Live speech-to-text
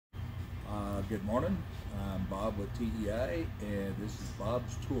Good morning. I'm Bob with TEI, and this is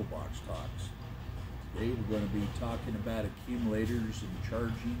Bob's Toolbox Talks. Today we're going to be talking about accumulators and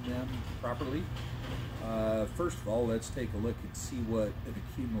charging them properly. First of all, let's take a look and see what an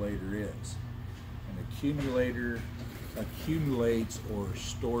accumulator is. An accumulator accumulates or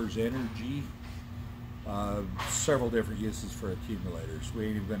stores energy. Several different uses for accumulators. We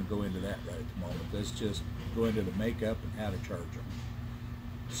ain't even going to go into that right at the moment. Let's just go into the makeup and how to charge them.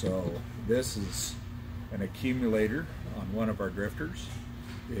 So this is an accumulator on one of our drifters.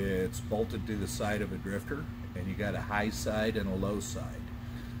 It's bolted to the side of a drifter, and you got a high side and a low side.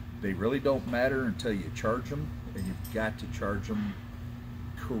 They really don't matter until you charge them, and you've got to charge them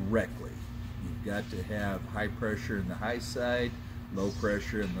correctly. You've got to have high pressure in the high side, low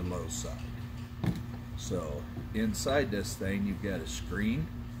pressure in the low side. So inside this thing, you've got a screen,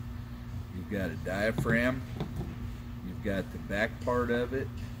 you've got a diaphragm, you've got the back part of it,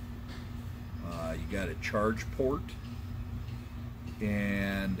 you got a charge port,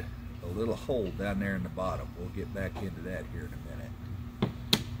 and a little hole down there in the bottom. We'll get back into that here in a minute.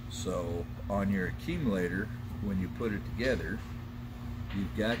 So on your accumulator, when you put it together,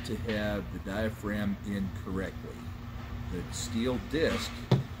 you've got to have the diaphragm in correctly. The steel disc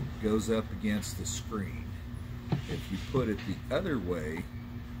goes up against the screen. If you put it the other way,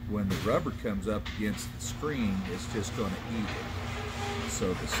 when the rubber comes up against the screen, it's just going to eat it.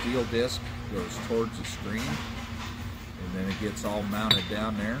 So the steel disc goes towards the screen, and then it gets all mounted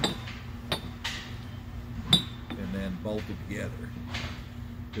down there and then bolted together.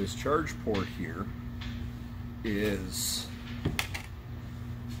 This charge port here is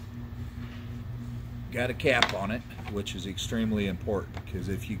got a cap on it, which is extremely important, because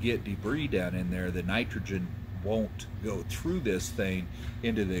if you get debris down in there, the nitrogen won't go through this thing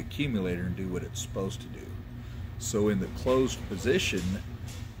into the accumulator and do what it's supposed to do. So in the closed position,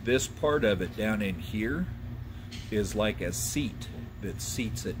 this part of it down in here is like a seat that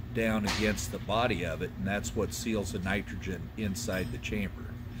seats it down against the body of it, and that's what seals the nitrogen inside the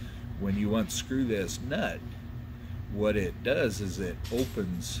chamber. When you unscrew this nut, what it does is it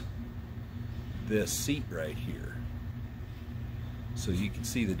opens this seat right here. So you can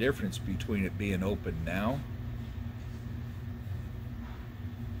see the difference between it being open now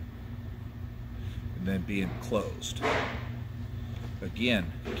and then being closed.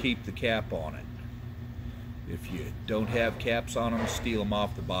 Again, keep the cap on it. If you don't have caps on them, steal them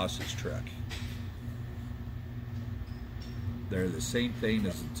off the boss's truck. They're the same thing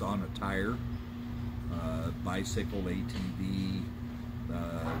as it's on a tire, bicycle, ATV.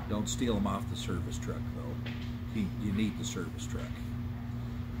 Don't steal them off the service truck though. You need the service truck.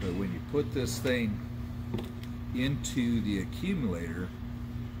 But when you put this thing into the accumulator,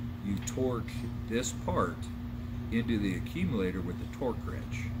 you torque this part into the accumulator with the torque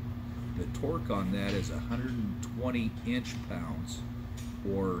wrench. The torque on that is 120 inch-pounds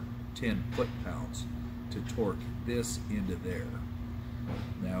or 10 foot-pounds to torque this into there.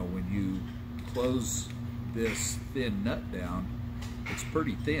 Now when you close this thin nut down, it's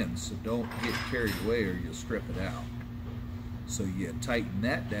pretty thin, so don't get carried away or you'll strip it out. So you tighten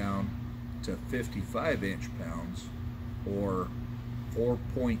that down to 55 inch-pounds or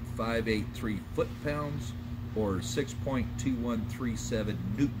 4.583 foot-pounds or 6.2137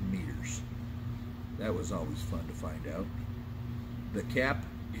 Newton meters. That was always fun to find out. The cap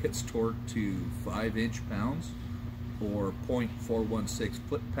gets torqued to 5 inch-pounds or 0.416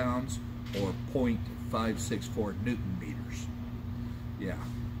 foot-pounds or 0.564 Newton meters. Yeah,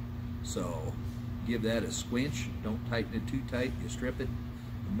 so give that a squinch. Don't tighten it too tight. You strip it,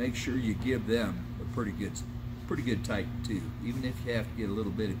 and make sure you give them a pretty good tighten too. Even if you have to get a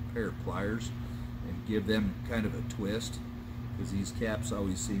little bit of a pair of pliers and give them kind of a twist, because these caps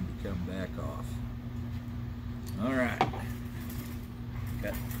always seem to come back off. All right.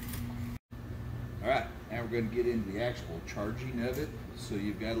 Okay. All right. Now we're going to get into the actual charging of it. So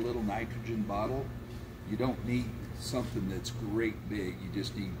you've got a little nitrogen bottle. You don't need something that's great big. You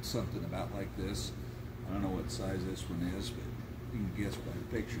just need something about like this. I don't know what size this one is, but you can guess by the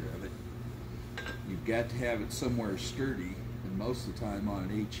picture of it. You've got to have it somewhere sturdy, and most of the time on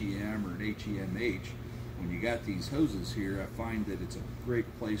an HEM or an HEMH, when you got these hoses here, I find that it's a great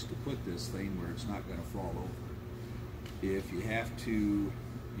place to put this thing where it's not going to fall over. If you have to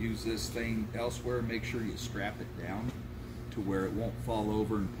use this thing elsewhere, make sure you strap it down to where it won't fall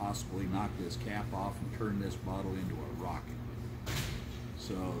over and possibly knock this cap off and turn this bottle into a rocket.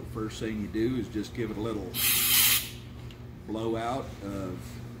 So the first thing you do is just give it a little blowout of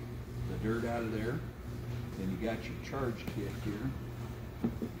the dirt out of there. Then you got your charge kit here.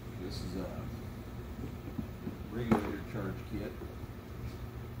 This is a Regulator Charge Kit.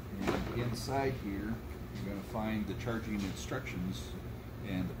 And inside here, you're going to find the charging instructions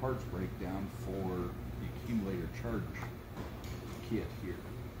and the parts breakdown for the Accumulator Charge Kit here.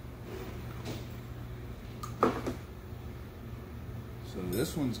 So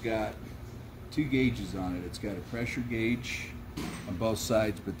this one's got 2 gauges on it. It's got a pressure gauge on both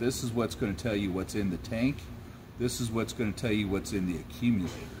sides, but this is what's going to tell you what's in the tank. This is what's going to tell you what's in the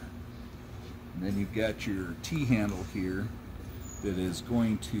accumulator. And then you've got your T-handle here that is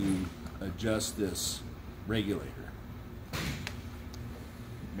going to adjust this regulator.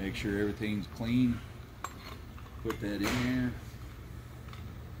 Make sure everything's clean. Put that in there.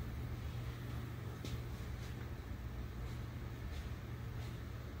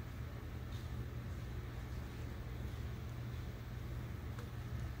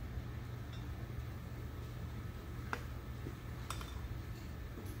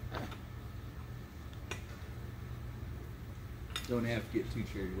 Don't have to get too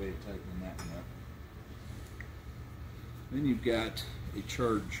carried away tightening that one up. Then you've got a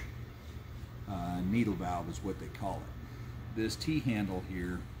charge needle valve is what they call it. This T-handle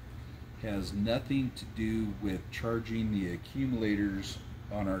here has nothing to do with charging the accumulators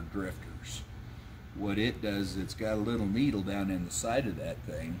on our drifters. What it does, it's got a little needle down in the side of that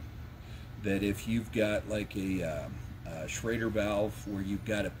thing that if you've got like a Schrader valve where you've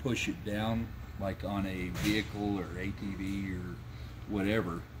got to push it down like on a vehicle or ATV or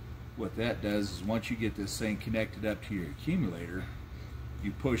whatever, what that does is once you get this thing connected up to your accumulator,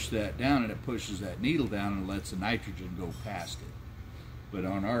 you push that down and it pushes that needle down and lets the nitrogen go past it. But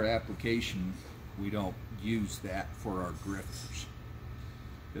on our application, we don't use that for our drifters.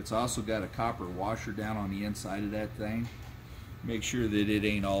 It's also got a copper washer down on the inside of that thing. Make sure that it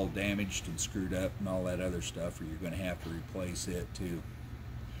ain't all damaged and screwed up and all that other stuff, or you're going to have to replace it too.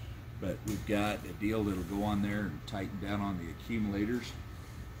 But we've got a deal that'll go on there and tighten down on the accumulators.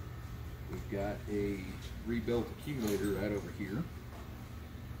 We've got a rebuilt accumulator right over here.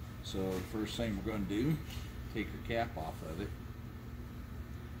 So the first thing we're going to do, take your cap off of it.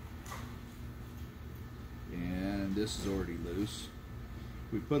 And this is already loose.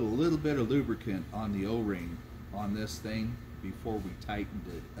 We put a little bit of lubricant on the O-ring on this thing before we tightened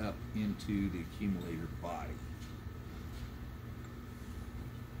it up into the accumulator body.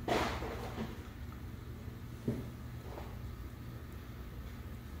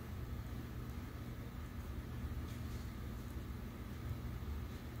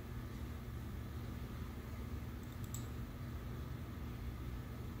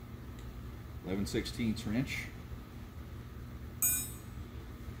 .11/16 wrench.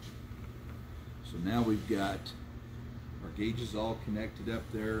 So now we've got our gauges all connected up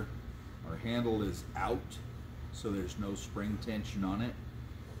there. Our handle is out, so there's no spring tension on it.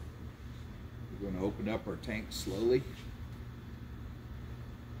 We're going to open up our tank slowly.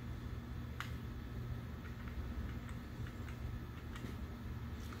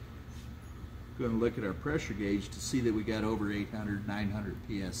 Going to look at our pressure gauge to see that we got over 800,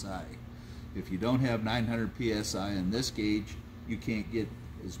 900 psi. If you don't have 900 psi in this gauge, you can't get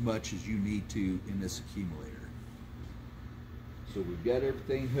as much as you need to in this accumulator. So we've got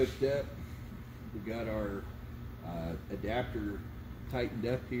everything hooked up. We've got our adapter tightened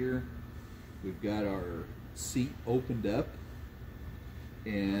up here. We've got our seat opened up.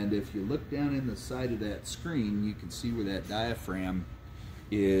 And if you look down in the side of that screen, you can see where that diaphragm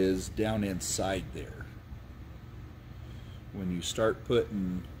is down inside there. When you start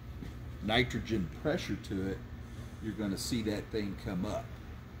putting nitrogen pressure to it, you're going to see that thing come up.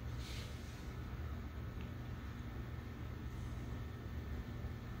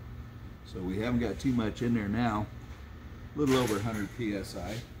 So we haven't got too much in there now, a little over 100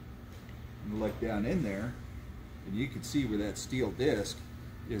 psi. And look down in there, and you can see where that steel disc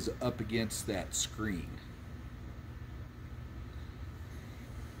is up against that screen.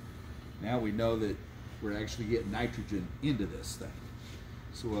 Now we know that we're actually getting nitrogen into this thing.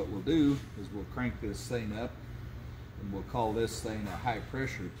 So what we'll do is we'll crank this thing up, and we'll call this thing a high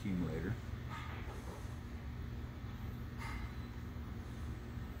pressure accumulator.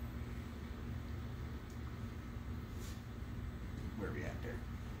 Where are we at there?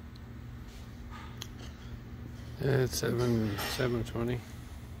 It's 720.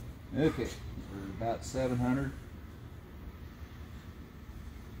 Okay, we're about 700.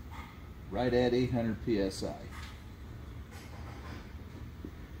 Right at 800 psi.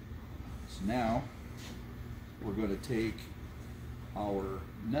 So now we're going to take our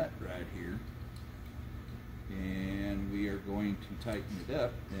nut right here, and we are going to tighten it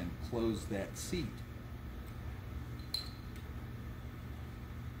up and close that seat.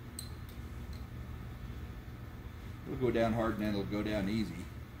 It'll go down hard and then it'll go down easy.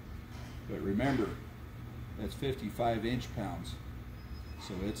 But remember, that's 55 inch-pounds,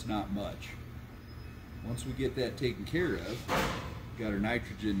 so it's not much. Once we get that taken care of, got our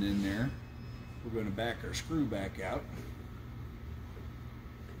nitrogen in there, we're going to back our screw back out.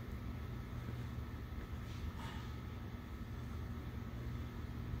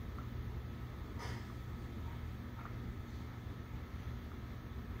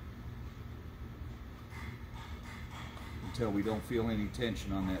 Until we don't feel any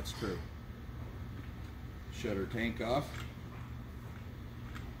tension on that screw. Shut our tank off.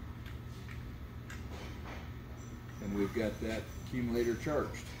 And we've got that accumulator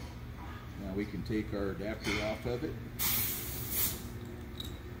charged. Now we can take our adapter off of it.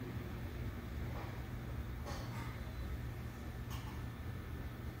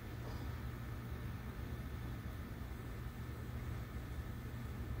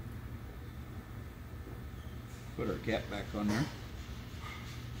 Put our cap back on there.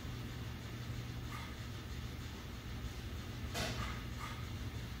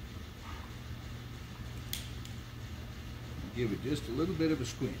 Give it just a little bit of a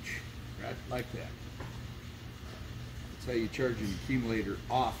squinch, right like that. That's how you charge an accumulator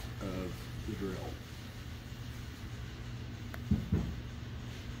off of the drill.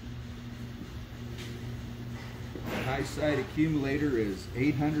 The high side accumulator is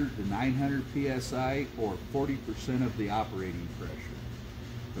 800 to 900 psi, or 40% of the operating pressure.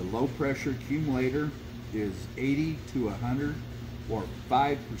 The low pressure accumulator is 80 to 100, or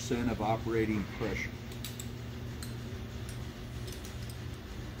 5% of operating pressure.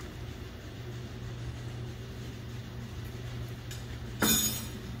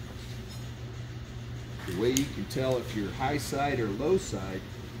 The way you can tell if you're high side or low side,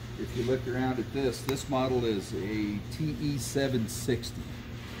 if you look around at this model is a TE760.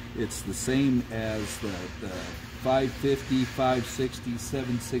 It's the same as the 550, 560,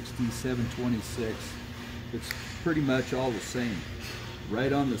 760, 726. It's pretty much all the same.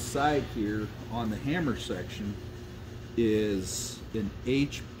 Right on the side here, on the hammer section, is an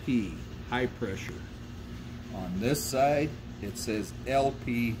HP, high pressure. On this side, it says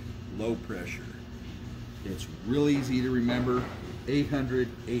LP, low pressure. It's real easy to remember,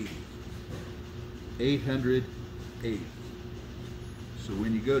 880. 880. So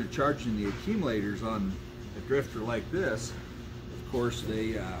when you go to charging the accumulators on a drifter like this, of course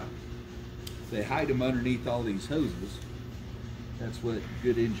they hide them underneath all these hoses. That's what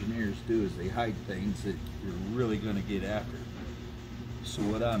good engineers do, is they hide things that you're really going to get after. So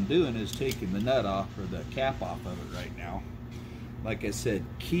what I'm doing is taking the nut off, or the cap off of it right now. Like I said,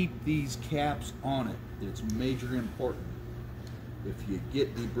 keep these caps on it. It's major important. If you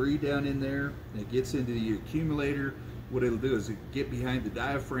get debris down in there, it gets into the accumulator, what it'll do is it get behind the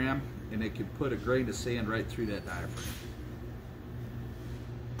diaphragm, and it can put a grain of sand right through that diaphragm.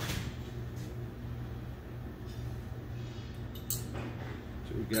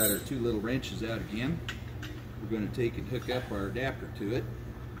 So we've got our two little wrenches out again. We're going to take and hook up our adapter to it.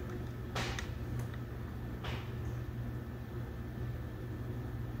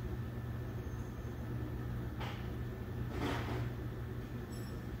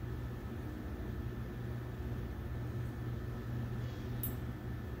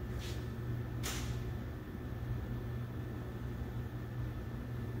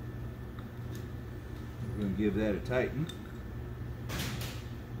 We're going to give that a tighten.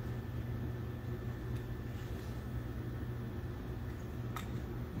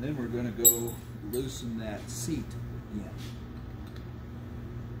 And then we're going to go loosen that seat again.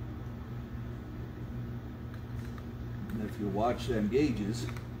 And if you watch them gauges,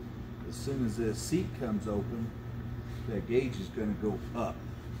 as soon as this seat comes open, that gauge is going to go up.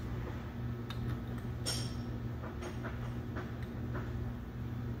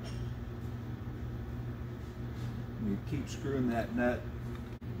 You keep screwing that nut.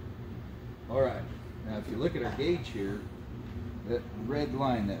 All right, now if you look at our gauge here, that red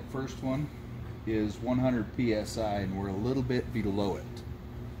line, that first one, is 100 psi, and we're a little bit below it.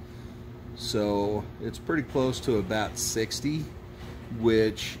 So it's pretty close to about 60,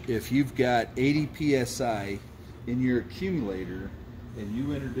 which if you've got 80 psi in your accumulator and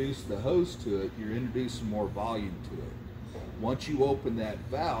you introduce the hose to it, you're introducing more volume to it. Once you open that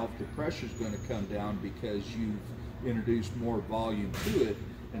valve, the pressure is going to come down because you've introduced more volume to it,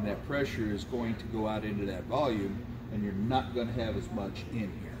 and that pressure is going to go out into that volume, and you're not going to have as much in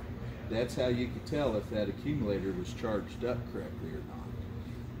here. That's how you can tell if that accumulator was charged up correctly or not.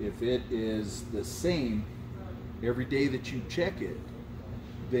 If it is the same every day that you check it,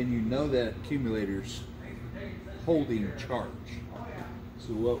 then you know that accumulator's holding charge.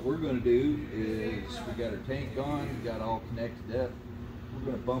 So what we're going to do is, we got our tank on, we got all connected up. We're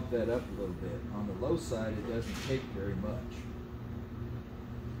We're going to bump that up a little bit. On the low side, it doesn't take very much.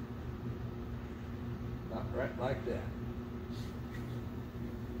 Not right like that.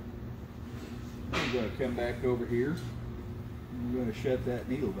 I'm going to come back over here. I'm going to shut that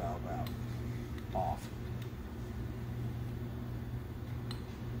needle valve off.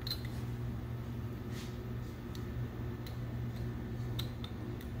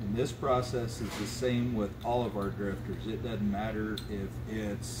 And this process is the same with all of our drifters. It doesn't matter if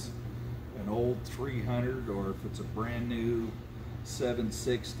it's an old 300 or if it's a brand new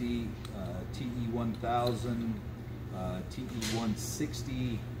 760, TE1000,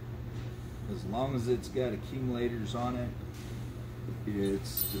 TE160. As long as it's got accumulators on it,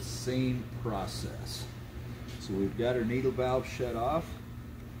 it's the same process. So we've got our needle valve shut off.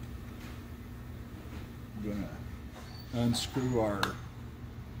 I'm going to unscrew our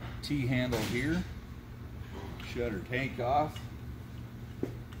T-handle here, shut our tank off.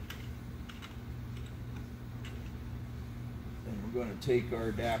 And we're going to take our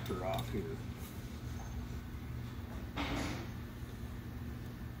adapter off here.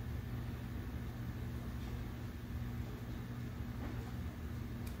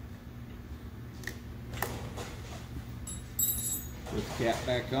 Put the cap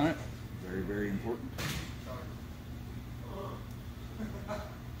back on it. Very, very important.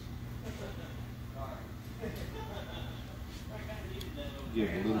 Give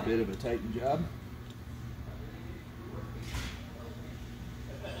it a little bit of a tighten job.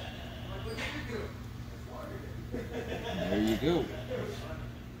 And there you go.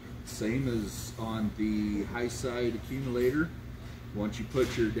 Same as on the high side accumulator. Once you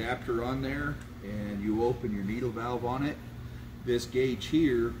put your adapter on there and you open your needle valve on it, this gauge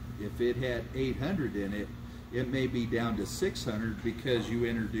here, if it had 800 in it, it may be down to 600 because you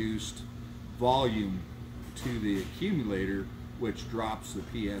introduced volume to the accumulator, which drops the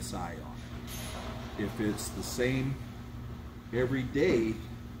PSI on it. If it's the same every day,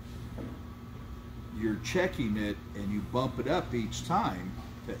 you're checking it and you bump it up each time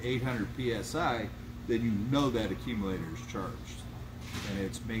to 800 PSI, then you know that accumulator is charged and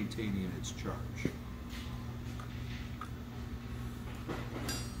it's maintaining its charge.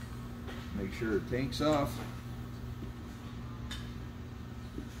 Make sure the tank's off.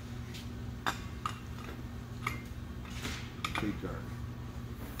 Take our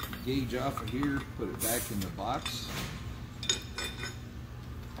gauge off of here, put it back in the box.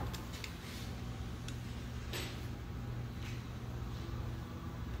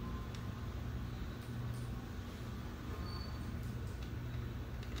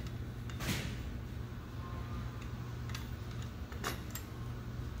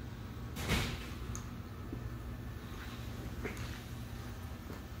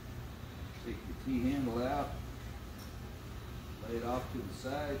 Take the T-handle out. Lay it off to the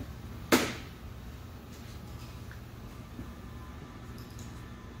side.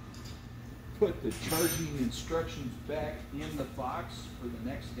 Put the charging instructions back in the box for the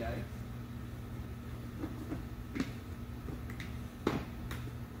next guy.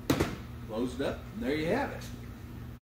 Close it up, and there you have it.